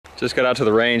Just got out to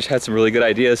the range, had some really good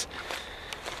ideas.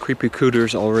 Creepy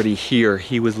Cooter's already here.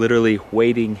 He was literally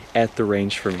waiting at the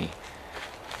range for me.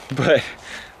 But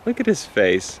look at his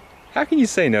face. How can you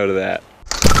say no to that?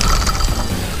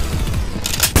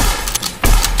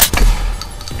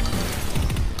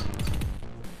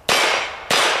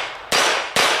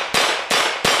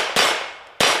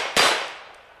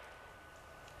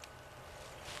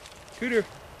 Cooter,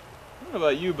 I don't know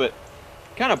about you, but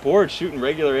I'm kind of bored shooting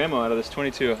regular ammo out of this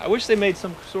 22. I wish they made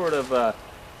some sort of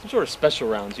special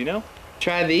rounds, you know?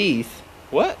 Try these.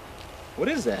 What? What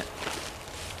is that?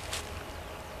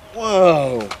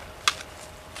 Whoa.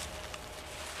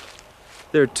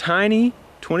 They're tiny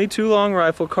 22 long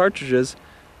rifle cartridges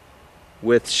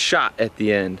with shot at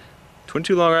the end.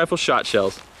 22 long rifle shot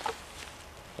shells.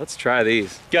 Let's try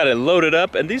these. Got it loaded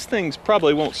up, and these things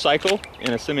probably won't cycle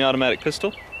in a semi-automatic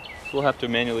pistol. We'll have to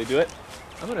manually do it.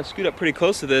 I'm gonna scoot up pretty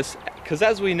close to this because,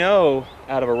 as we know,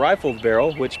 out of a rifled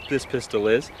barrel, which this pistol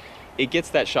is, it gets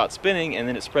that shot spinning and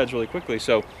then it spreads really quickly.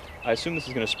 So I assume this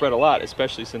is gonna spread a lot,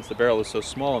 especially since the barrel is so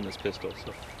small in this pistol.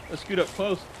 So let's scoot up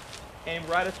close, aim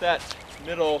right at that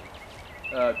middle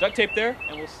duct tape there,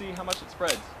 and we'll see how much it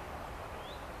spreads.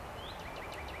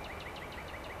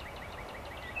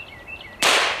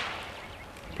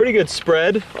 Pretty good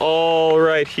spread all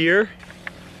right here.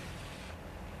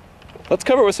 Let's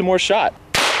cover it with some more shot.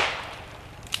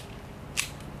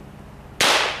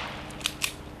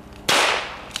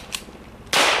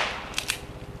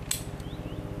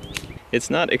 It's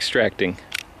not extracting.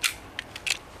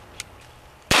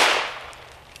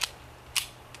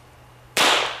 Let's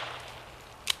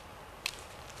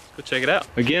go check it out.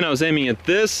 Again, I was aiming at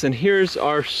this, and here's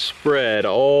our spread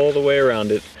all the way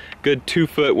around it. Good 2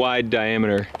 foot wide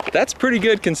diameter. That's pretty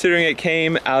good considering it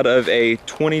came out of a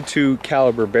 22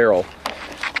 caliber barrel.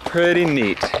 Pretty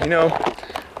neat. You know,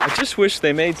 I just wish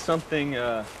they made something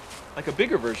like a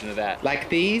bigger version of that. Like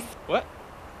these? What?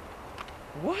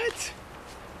 What?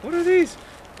 What are these?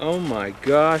 Oh my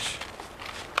gosh.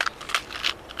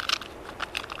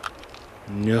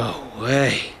 No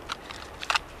way.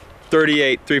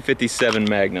 38 357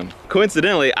 Magnum.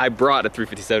 Coincidentally, I brought a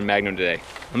 357 Magnum today.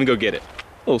 Let me go get it.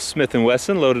 A little Smith &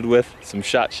 Wesson loaded with some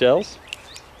shot shells.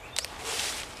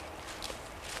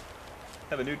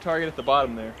 Have a new target at the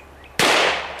bottom there.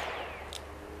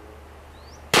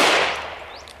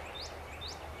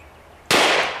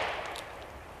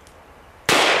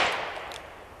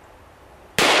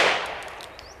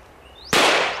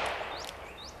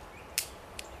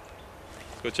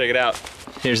 Let's go check it out.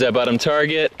 Here's that bottom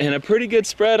target, and a pretty good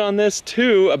spread on this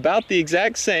too, about the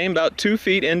exact same, about 2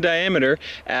 feet in diameter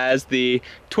as the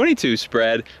 22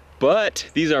 spread, but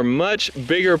these are much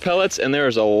bigger pellets and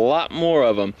there's a lot more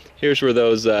of them. Here's where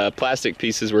those plastic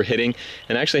pieces were hitting,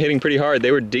 and actually hitting pretty hard.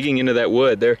 They were digging into that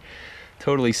wood. They're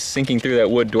totally sinking through that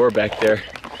wood door back there.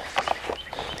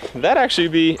 That'd actually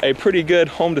be a pretty good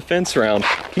home defense round.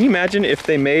 Can you imagine if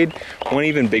they made one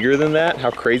even bigger than that? How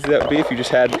crazy that would be if you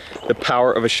just had the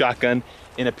power of a shotgun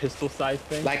in a pistol size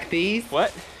thing? Like these?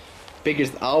 What?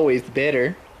 Bigger's always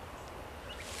better.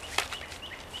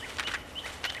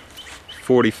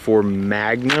 44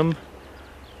 Magnum?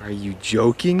 Are you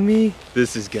joking me?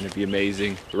 This is gonna be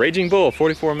amazing. Raging Bull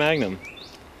 44 Magnum.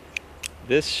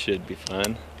 This should be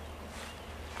fun.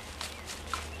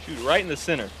 Shoot right in the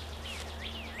center.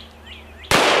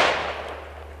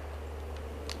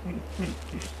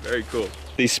 Very cool.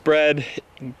 The spread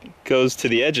goes to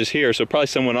the edges here, so probably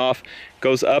someone off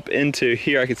goes up into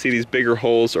here. I can see these bigger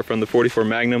holes are from the 44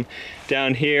 Magnum.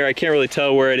 Down here, I can't really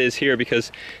tell where it is here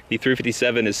because the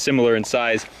 357 is similar in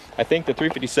size. I think the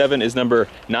 357 is number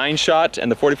 9 shot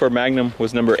and the 44 Magnum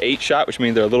was number 8 shot, which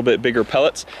means they're a little bit bigger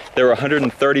pellets. There were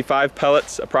 135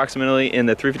 pellets approximately in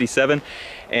the 357,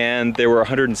 and there were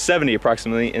 170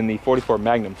 approximately in the 44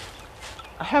 Magnum.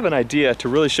 I have an idea to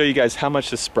really show you guys how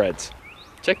much this spreads.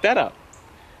 Check that out.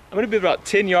 I'm gonna be about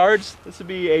 10 yards. This would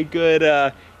be a good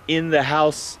in the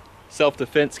house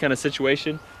self-defense kind of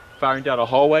situation, firing down a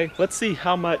hallway. Let's see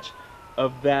how much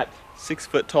of that 6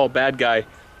 foot tall bad guy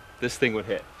this thing would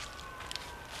hit.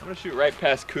 I'm gonna shoot right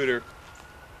past Cooter.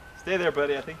 Stay there,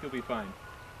 buddy, I think you'll be fine.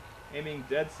 Aiming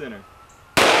dead center.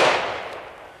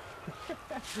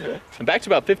 I'm back to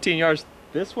about 15 yards.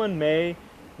 This one may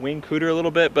wing Cooter a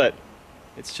little bit, but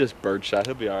it's just birdshot,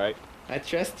 he'll be all right. I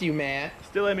trust you, Matt.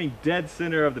 Still aiming dead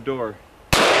center of the door.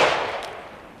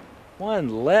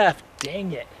 One left,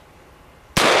 dang it.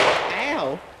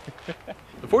 Ow.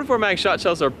 The 44 mag shot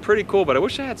shells are pretty cool, but I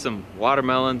wish I had some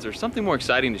watermelons or something more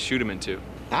exciting to shoot them into.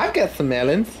 I've got some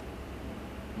melons.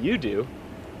 You do?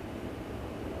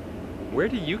 Where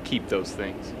do you keep those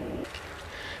things?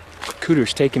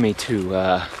 Cooter's taking me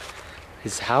to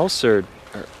his house or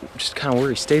just kind of where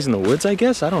he stays in the woods, I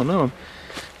guess. I don't know. I'm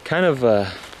kind of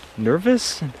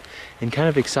nervous and kind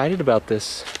of excited about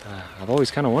this. I've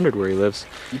always kind of wondered where he lives.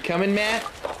 You coming, Matt?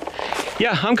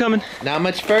 Yeah, I'm coming. Not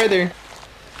much further.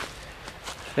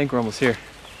 I think we're almost here.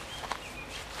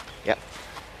 Yep.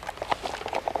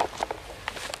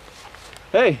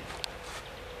 Hey.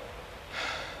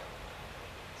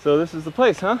 So this is the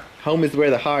place, huh? Home is where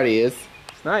the heart is.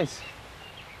 It's nice.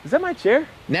 Is that my chair?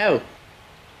 No,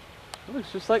 It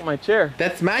looks just like my chair.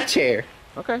 that's my chair.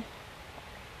 Okay.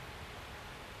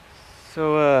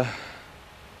 So,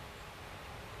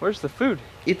 where's the food?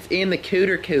 It's in the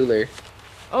cooter cooler.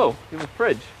 Oh, in the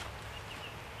fridge.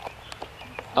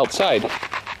 Outside.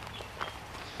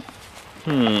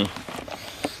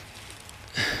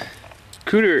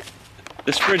 Cooter,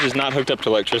 this fridge is not hooked up to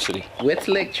electricity. What's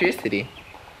electricity?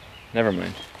 Never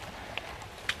mind.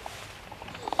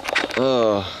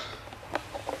 Ugh.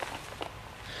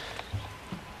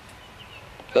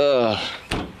 Ugh.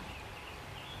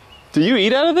 Do you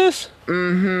eat out of this?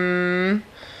 Mm-hmm.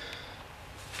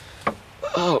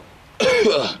 Oh.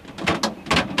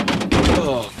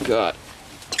 Oh, God.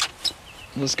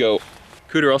 Let's go.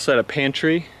 Cooter also had a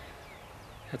pantry.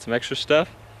 Had some extra stuff.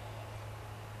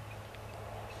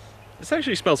 This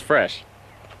actually smells fresh.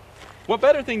 What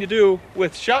better thing to do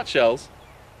with shot shells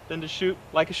than to shoot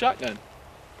like a shotgun?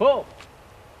 Boom!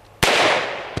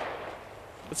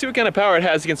 Let's see what kind of power it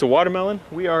has against a watermelon.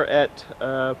 We are at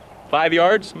 5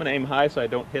 yards. I'm gonna aim high so I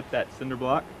don't hit that cinder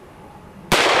block.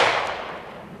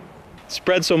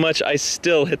 Spread so much, I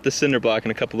still hit the cinder block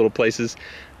in a couple little places,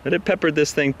 but it peppered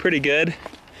this thing pretty good.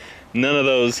 None of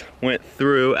those went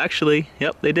through. Actually,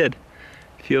 yep, they did.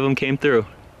 A few of them came through.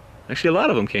 Actually, a lot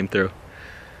of them came through.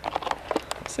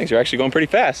 These things are actually going pretty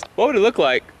fast. What would it look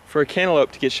like for a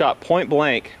cantaloupe to get shot point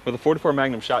blank with a 44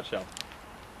 Magnum shot shell?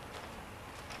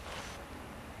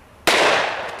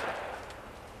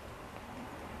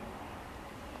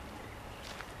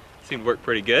 Seemed to work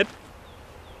pretty good.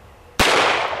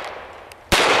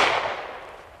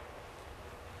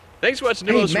 Thanks for watching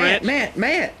Demolition Ranch.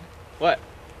 Matt. What?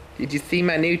 Did you see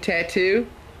my new tattoo?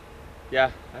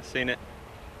 Yeah, I've seen it.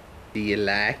 Do you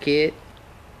like it?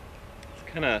 It's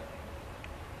kind of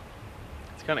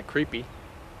creepy.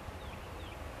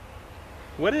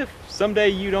 What if someday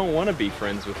you don't want to be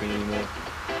friends with me anymore?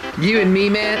 You and me,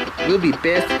 Matt, we'll be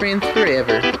best friends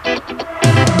forever.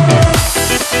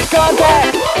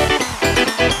 Contact!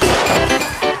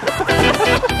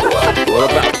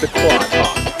 What about the quad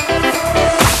hawk?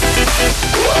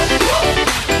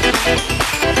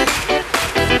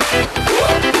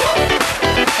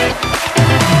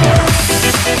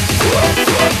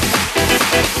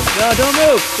 No, don't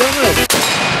move, don't move.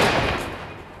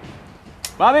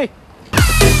 Bobby!